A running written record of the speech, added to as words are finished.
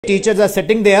Teachers are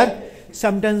sitting there.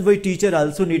 Sometimes we teacher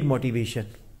also need motivation.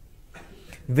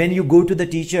 When you go to the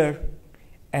teacher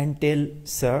and tell,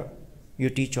 sir,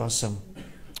 you teach awesome.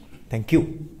 Thank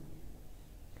you.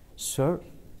 Sir,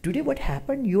 today what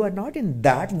happened? You are not in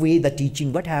that way the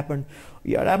teaching. What happened?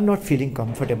 Yeah, I'm not feeling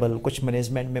comfortable. Kuch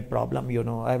management mein problem, you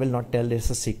know. I will not tell.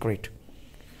 It's a secret.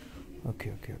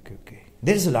 Okay.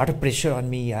 There is a lot of pressure on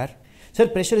me, yaar. Sir,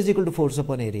 pressure is equal to force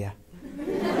upon area.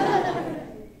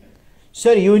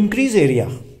 Sir, you increase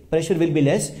area, pressure will be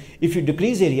less. If you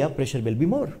decrease area, pressure will be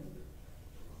more.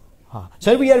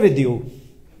 Sir, we are with you.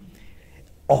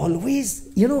 Always,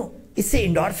 you know, it's a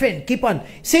endorphin. Keep on.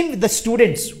 Same with the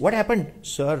students. What happened?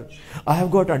 Sir, I have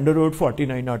got underwrote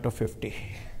 49 out of 50.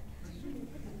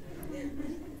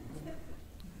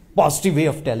 Positive way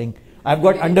of telling. I have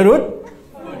got underwrote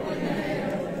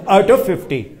out of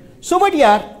 50. So what,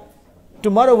 yaar?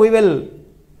 Tomorrow we will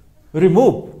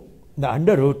remove the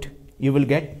underwrote. You will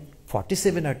get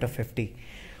 47 out of 50.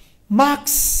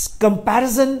 Marks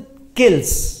comparison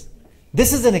kills.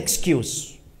 This is an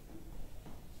excuse.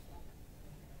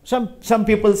 Some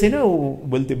people say, no,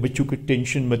 बोलते बच्चों को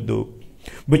tension मत दो,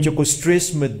 बच्चों को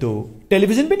stress मत दो.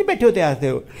 Television पे नहीं बैठे होते आते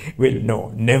हो. Well,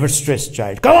 no, never stress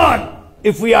child. Come on!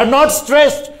 If we are not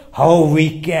stressed, how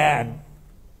we can?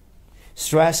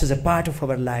 Stress is a part of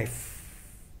our life.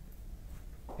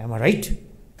 Am I right?